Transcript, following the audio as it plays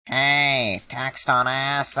Hey, text on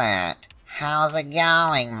asset. How's it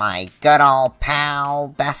going, my good old pal,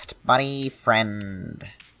 best buddy friend?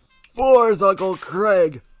 Fours, Uncle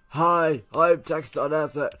Craig! Hi, I'm Text on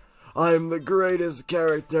Asset. I'm the greatest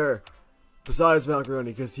character. Besides Macaroni,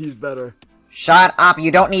 because he's better. Shut up,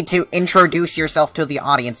 you don't need to introduce yourself to the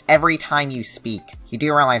audience every time you speak. You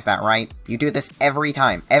do realize that, right? You do this every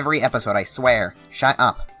time, every episode, I swear. Shut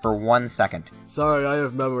up, for 1 second. Sorry, I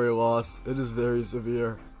have memory loss. It is very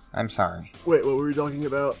severe. I'm sorry. Wait, what were we talking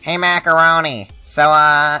about? Hey, Macaroni. So,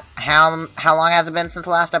 how long has it been since the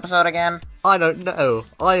last episode again? I don't know.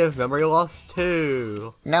 I have memory loss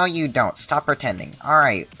too. No, you don't. Stop pretending.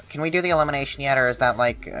 Alright, can we do the elimination yet, or is that,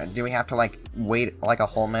 like, do we have to, like, wait, like, a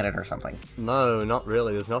whole minute or something? No, not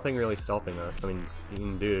really. There's nothing really stopping us. I mean, you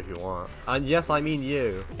can do it if you want. And yes, I mean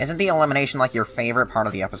you. Isn't the elimination, like, your favorite part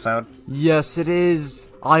of the episode? Yes, it is.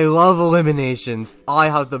 I love eliminations. I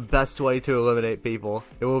have the best way to eliminate people.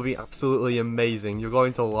 It will be absolutely amazing. You're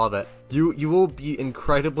going to love it. You will be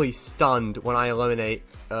incredibly stunned when I eliminate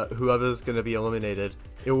whoever's gonna be eliminated.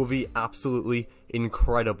 It will be absolutely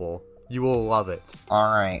incredible. You will love it.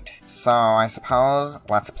 Alright, so I suppose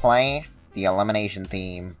let's play the elimination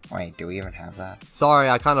theme. Wait, do we even have that? Sorry,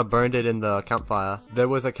 I kind of burned it in the campfire. There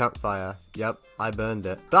was a campfire. Yep, I burned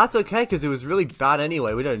it. That's okay, because it was really bad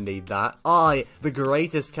anyway. We don't need that. I, the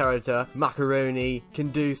greatest character, Macaroni, can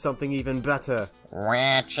do something even better.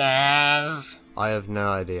 Which is... I have no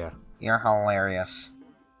idea. You're hilarious.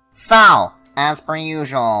 So, as per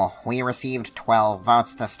usual, we received 12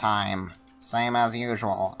 votes this time. Same as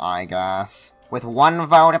usual, I guess. With 1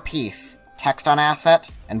 vote apiece, Text on Asset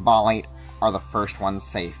and Ball8 are the first ones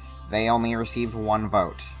safe. They only received 1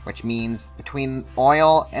 vote, which means between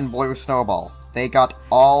Oil and Blue Snowball, they got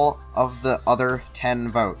all of the other 10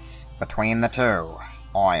 votes. Between the two,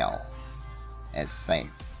 Oil is safe.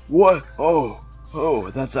 What? Oh,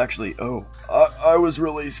 that's actually, I was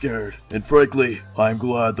really scared. And frankly, I'm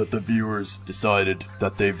glad that the viewers decided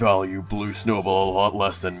that they value Blue Snowball a lot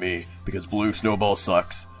less than me, because Blue Snowball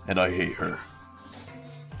sucks, and I hate her.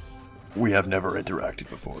 We have never interacted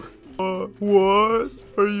before. What?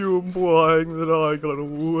 Are you implying that I got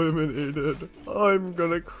eliminated? I'm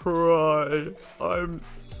gonna cry. I'm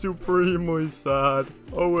supremely sad.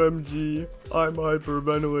 OMG, I'm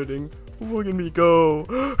hyperventilating. Look at me go.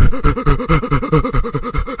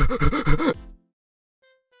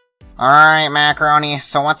 Alright, Macaroni,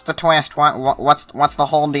 so what's the twist? What's the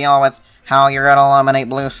whole deal with how you're gonna eliminate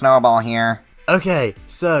Blue Snowball here? Okay,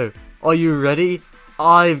 so, are you ready?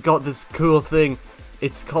 I've got this cool thing.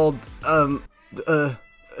 It's called, to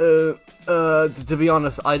be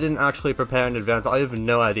honest, I didn't actually prepare in advance. I have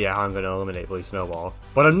no idea how I'm gonna eliminate Blue Snowball.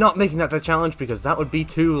 But I'm not making that the challenge because that would be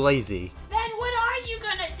too lazy. Then what are you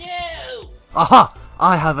gonna do? Aha!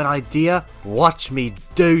 I have an idea. Watch me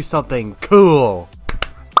do something cool.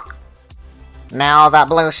 Now that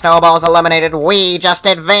Blue Snowball is eliminated, we just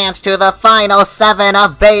advanced to the final 7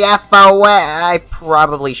 of BFOA. I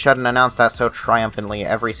probably shouldn't announce that so triumphantly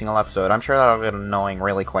every single episode. I'm sure that'll get annoying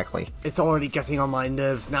really quickly. It's already getting on my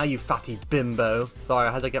nerves now, you fatty bimbo. Sorry,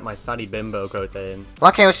 I had to get my fatty bimbo quote in.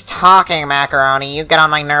 Look who's talking, Macaroni. You get on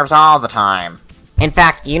my nerves all the time. In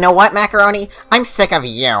fact, you know what, Macaroni? I'm sick of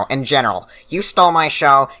you, in general. You stole my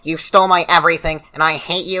show, you stole my everything, and I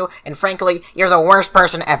hate you, and frankly, you're the worst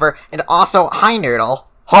person ever, and also, hi, Noodle.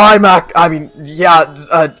 Hi,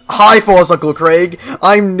 hi, False Uncle Craig.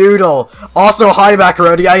 I'm Noodle. Also, hi,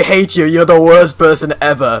 Macaroni, I hate you. You're the worst person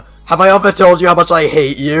ever. Have I ever told you how much I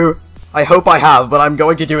hate you? I hope I have, but I'm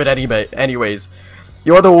going to do it anyways.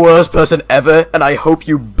 You're the worst person ever, and I hope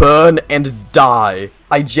you burn and die.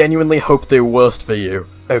 I genuinely hope the worst for you.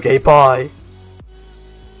 Okay, bye.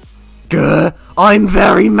 Grr, I'm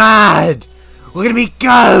very mad! Look at me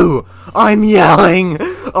go! I'm yelling!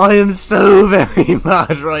 I am so very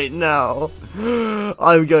mad right now.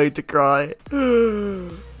 I'm going to cry.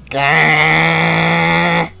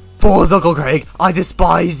 Pause, Uncle Craig, I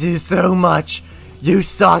despise you so much. You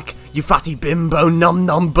suck, you fatty bimbo, num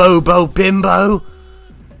num bobo bimbo.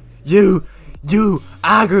 You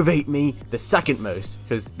aggravate me the second most,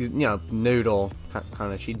 because, you know, Noodle,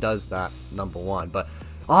 kind of, she does that, #1, but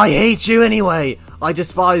I hate you anyway! I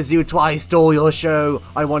despise you, it's why I stole your show,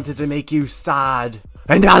 I wanted to make you sad.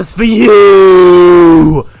 And as for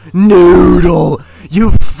you, Noodle,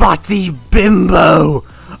 you fatty bimbo,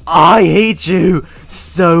 I hate you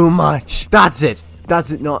so much. That's it,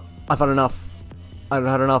 no, I've had enough. I've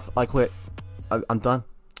had enough, I quit. I'm done.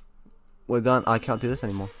 We're done, I can't do this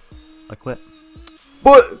anymore. I quit.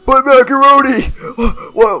 But Macaroni,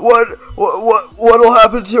 what'll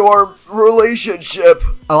happen to our relationship?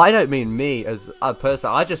 Oh, I don't mean me as a person.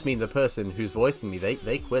 I just mean the person who's voicing me.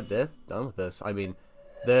 They quit. They're done with this. I mean,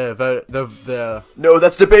 the No,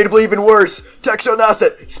 that's debatably even worse! Text on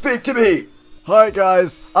Asset, speak to me! Hi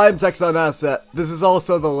guys, I'm Texon Asset. This is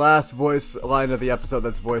also the last voice line of the episode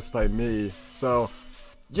that's voiced by me. So,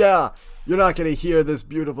 yeah, you're not gonna hear this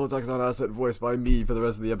beautiful Texon Asset voiced by me for the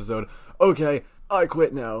rest of the episode. Okay, I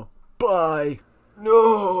quit now. Bye.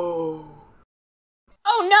 No!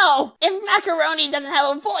 Oh no! If Macaroni doesn't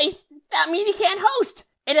have a voice, that means he can't host!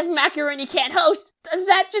 And if Macaroni can't host, does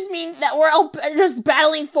that just mean that we're all just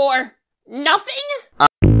battling for nothing?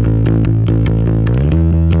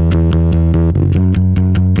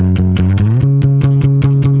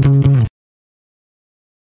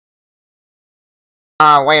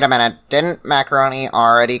 Wait a minute. Didn't Macaroni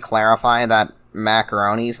already clarify that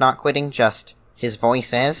Macaroni's not quitting, just his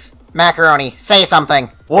voice is? Macaroni, say something!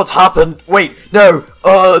 What's happened? Wait, no!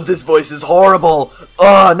 This voice is horrible!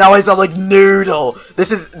 Now I sound like Noodle! This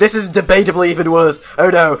is debatably even worse! Oh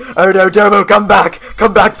no, Domo, come back!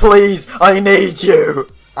 Come back, please! I need you!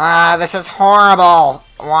 This is horrible!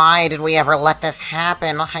 Why did we ever let this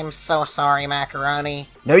happen? I'm so sorry, Macaroni.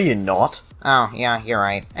 No, you're not. Oh, yeah, you're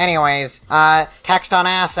right. Anyways, text on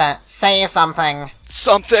Asset, say something.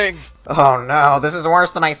 Something. Oh no, this is worse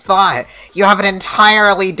than I thought. You have an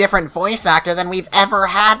entirely different voice actor than we've ever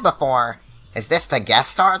had before. Is this the guest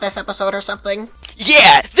star this episode or something?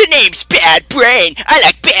 Yeah, the name's Bad Brain. I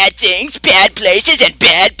like bad things, bad places, and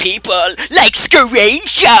bad people. Like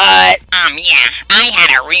Screenshot. Yeah, I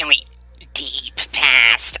had a really deep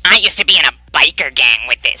past. I used to be in a biker gang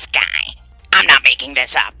with this guy. I'm not making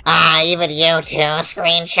this up. Even you too,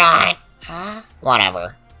 Screenshot. Huh?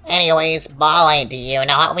 Whatever. Anyways, Bali, do you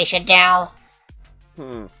know what we should do?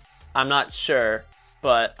 I'm not sure,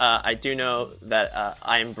 but I do know that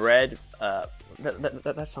I am bred.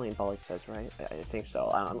 That's something Bali says, right? I think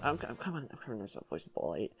so. I'm come on, I'm trying to voice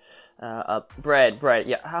Bali. Bread.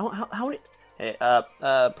 Yeah. How many? Hey,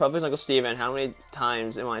 Professor Uncle Steven, how many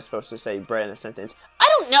times am I supposed to say bread in a sentence? I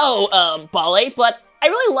don't know, Bale, but I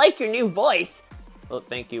really like your new voice. Well,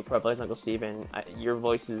 thank you, Professor Uncle Steven. Your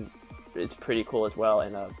voice it's pretty cool as well,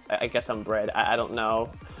 and I guess I'm bred. I don't know.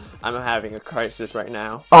 I'm having a crisis right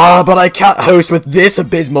now. But I can't host with this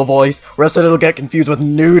abysmal voice, or else it'll get confused with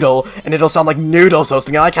Noodle, and it'll sound like Noodle's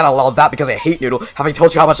hosting, and I can't allow that because I hate Noodle. Have I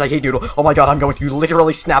told you how much I hate Noodle? Oh my god, I'm going to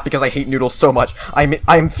literally snap because I hate Noodle so much.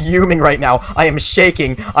 I'm fuming right now. I am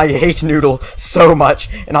shaking. I hate Noodle so much,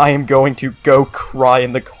 and I am going to go cry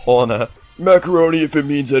in the corner. Macaroni, if it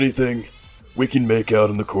means anything, we can make out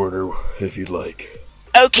in the corner if you'd like.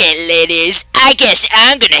 Okay, ladies, I guess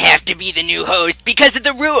I'm gonna have to be the new host because of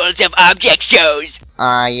the rules of object shows.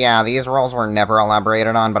 Yeah, these rules were never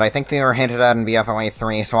elaborated on, but I think they were hinted at in BFOA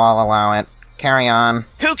 3, so I'll allow it. Carry on.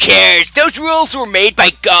 Who cares? Those rules were made by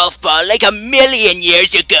Golf Ball like 1,000,000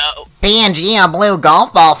 years ago. B&G, a blue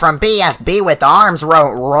golf ball from BFB with arms,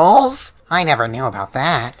 wrote rules? I never knew about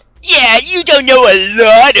that. Yeah, you don't know a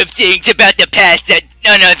lot of things about the past that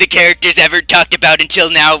none of the characters ever talked about until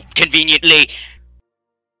now, conveniently.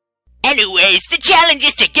 Anyways, the challenge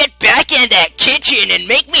is to get back in that kitchen and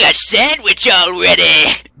make me a sandwich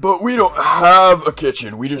already. But we don't have a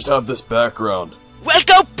kitchen, we just have this background. Well,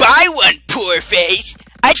 go buy one, poor face.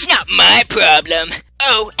 It's not my problem.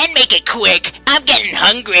 Oh, and make it quick. I'm getting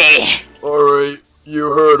hungry. Alright,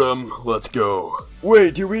 you heard him. Let's go.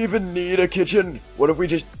 Wait, do we even need a kitchen? What if we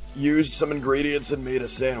just used some ingredients and made a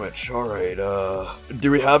sandwich? Alright, do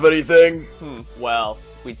we have anything? Well,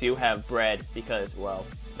 we do have bread because, well,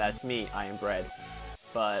 that's me, I am bread.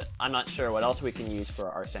 But I'm not sure what else we can use for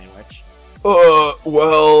our sandwich.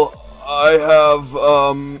 Well, I have,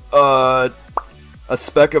 a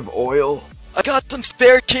speck of oil. I got some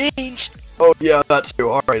spare change. Oh yeah, that too.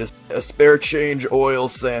 Alright, a spare change oil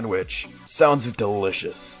sandwich. Sounds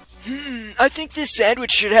delicious. I think this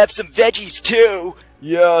sandwich should have some veggies too.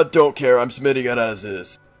 Yeah, don't care, I'm submitting it as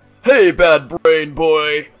is. Hey, bad brain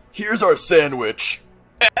boy, here's our sandwich.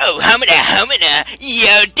 Oh, humana.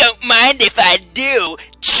 Yo, don't mind if I do.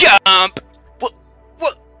 Chomp.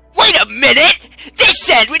 Wait a minute! This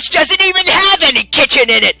sandwich doesn't even have any kitchen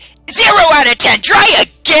in it! 0 out of 10, try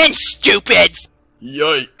again, stupids!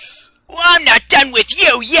 Yikes. Well, I'm not done with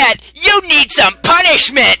you yet! You need some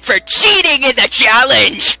punishment for cheating in the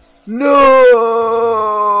challenge! No.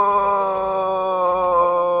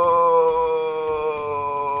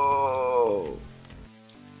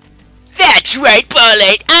 That's right,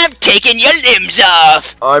 Ball8, I'm taking your limbs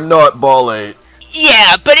off! I'm not Ball8.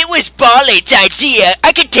 Yeah, but it was Ball8's idea.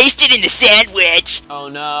 I could taste it in the sandwich. Oh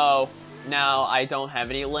no. Now I don't have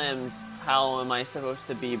any limbs. How am I supposed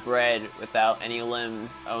to be bread without any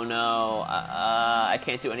limbs? Oh no, I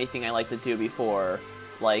can't do anything I like to do before.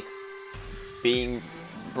 Like, being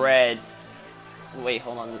bread. Wait,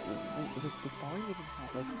 hold on. Does Bolly even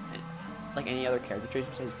have, like any other character traits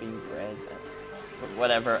besides being bread?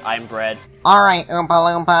 Whatever, I'm bread. Alright, Oompa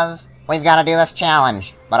Loompas. We've got to do this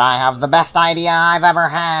challenge. But I have the best idea I've ever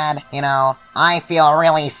had. You know, I feel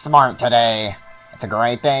really smart today. It's a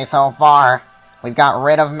great day so far. We've got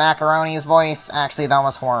rid of Macaroni's voice. Actually, that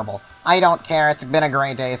was horrible. I don't care, it's been a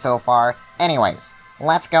great day so far. Anyways,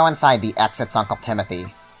 let's go inside the exits, Uncle Timothy.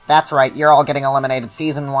 That's right, you're all getting eliminated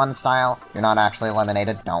Season 1 style. You're not actually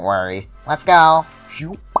eliminated, don't worry. Let's go.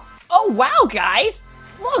 Oh wow, guys!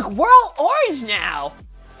 Look, we're all orange now!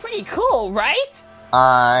 Pretty cool, right?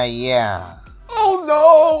 Yeah. Oh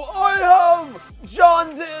no, I have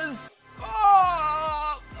jaundice!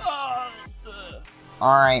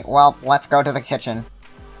 Alright, well, let's go to the kitchen.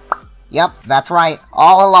 Yep, that's right.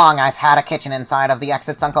 All along, I've had a kitchen inside of the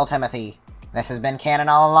exits, Uncle Timothy. This has been canon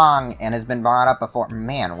all along, and has been brought up before.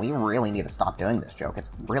 Man, we really need to stop doing this joke. It's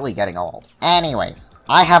really getting old. Anyways,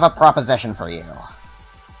 I have a proposition for you.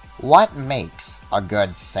 What makes a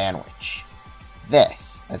good sandwich?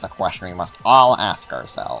 This is a question we must all ask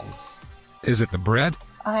ourselves. Is it the bread?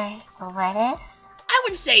 Or lettuce? I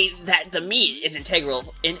would say that the meat is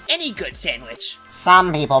integral in any good sandwich.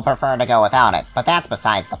 Some people prefer to go without it, but that's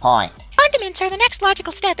besides the point. Condiments are the next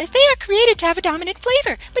logical step, as they are created to have a dominant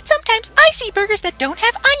flavor. But sometimes I see burgers that don't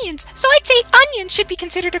have onions, so I'd say onions should be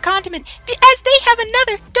considered a condiment, as they have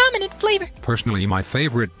another dominant flavor. Personally, my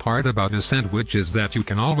favorite part about a sandwich is that you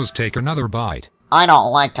can always take another bite. I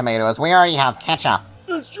don't like tomatoes. We already have ketchup.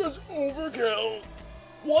 It's just overkill.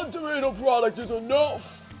 One tomato product is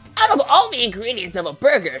enough. Out of all the ingredients of a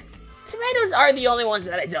burger, tomatoes are the only ones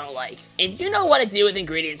that I don't like. And you know what to do with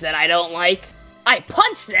ingredients that I don't like? I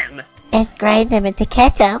punch them! And grind them into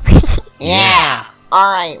ketchup. Yeah!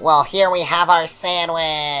 Alright, well, here we have our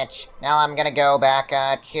sandwich. Now I'm gonna go back,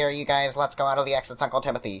 here, you guys, let's go out of the exits, Uncle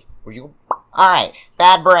Timothy. Would you? Alright,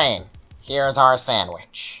 bad brain. Here's our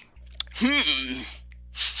sandwich.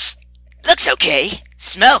 Looks okay.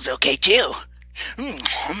 Smells okay, too.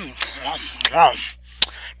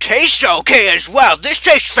 Tastes okay as well. This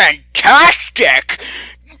tastes fantastic.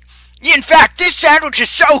 In fact, this sandwich is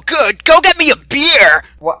so good. Go get me a beer.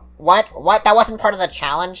 What? That wasn't part of the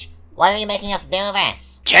challenge? Why are you making us do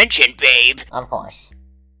this? Tension, babe. Of course.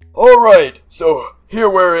 Alright, so here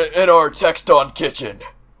we're in our text-on kitchen.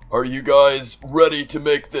 Are you guys ready to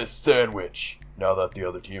make this sandwich? Now that the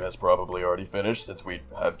other team has probably already finished, since we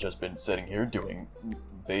have just been sitting here doing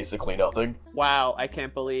basically nothing. Wow, I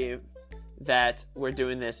can't believe that we're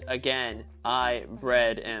doing this again. I,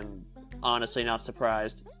 Bread, am honestly not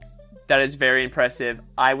surprised. That is very impressive.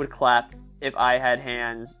 I would clap if I had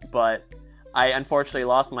hands, but I unfortunately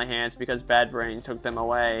lost my hands because Bad Brain took them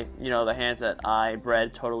away. You know, the hands that I,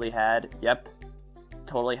 Bread, totally had. Yep,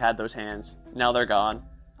 totally had those hands. Now they're gone.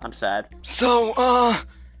 I'm sad. So,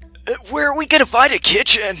 where are we gonna find a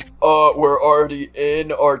kitchen? We're already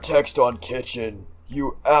in our text-on kitchen.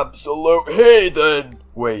 You absolute— Hey, then!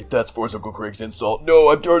 Wait, that's Force Uncle Craig's insult. No,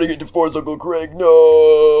 I'm turning into Force Uncle Craig,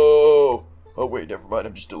 no! Oh wait, never mind,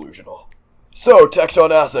 I'm just delusional. So,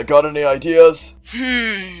 text-on asset, got any ideas?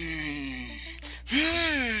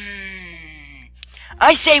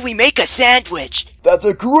 I say we make a sandwich. That's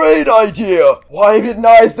a great idea! Why didn't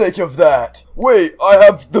I think of that? Wait, I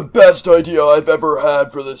have the best idea I've ever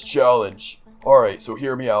had for this challenge. Alright, so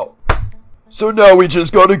hear me out. So now we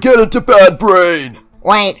just gotta get into Bad Brain!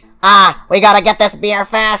 Wait, we gotta get this beer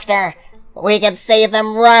faster. We can see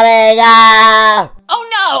them running, Oh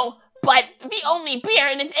no! But the only beer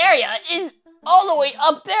in this area is all the way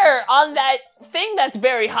up there on that thing that's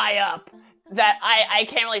very high up. That I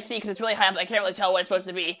can't really see because it's really high up. I can't really tell what it's supposed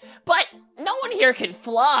to be. But no one here can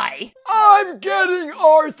fly. I'm getting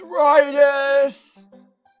arthritis!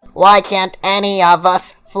 Why can't any of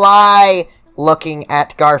us fly? Looking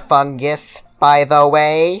at Garfungus, by the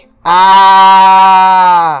way.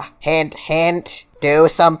 Hint, hint. Do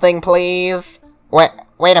something, please. Wait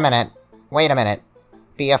a minute.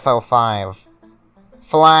 BFO5.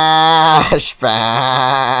 Flashback.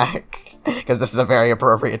 Because this is a very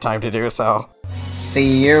appropriate time to do so.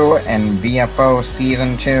 See you in BFO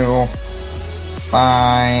Season 2.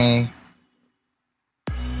 Bye.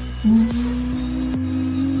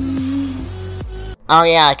 Oh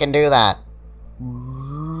yeah, I can do that.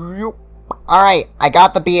 Alright, I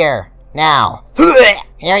got the beer. Now.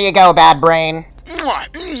 Here you go, Bad Brain.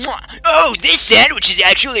 Oh, this sandwich is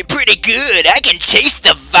actually pretty good. I can taste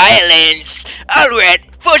the violence. Alright,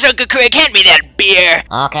 Force Uncle Craig, hand me that beer!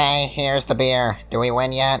 Okay, here's the beer. Do we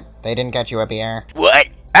win yet? They didn't get you a beer. What?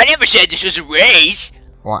 I never said this was a race!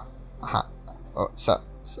 What? Huh? Oh, so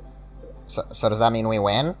does that mean we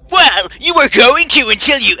win? Well, you were going to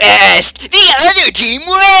until you asked! The other team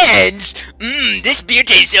wins! This beer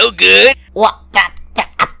tastes so good! What?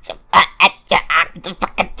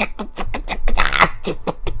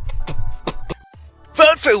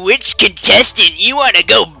 Vote for which contestant you want to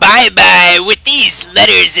go bye-bye with these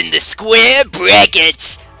letters in the square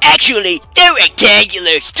brackets. Actually, they're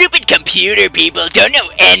rectangular. Stupid computer people don't know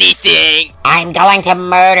anything. I'm going to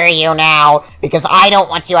murder you now, because I don't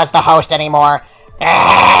want you as the host anymore.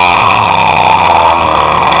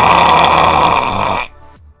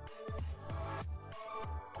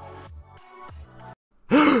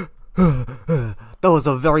 That was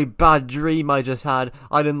a very bad dream I just had.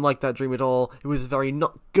 I didn't like that dream at all. It was very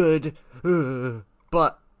not good.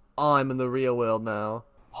 But I'm in the real world now.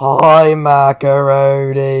 Hi,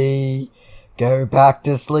 Macaroni. Go back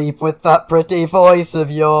to sleep with that pretty voice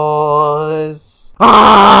of yours.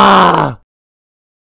 Ah!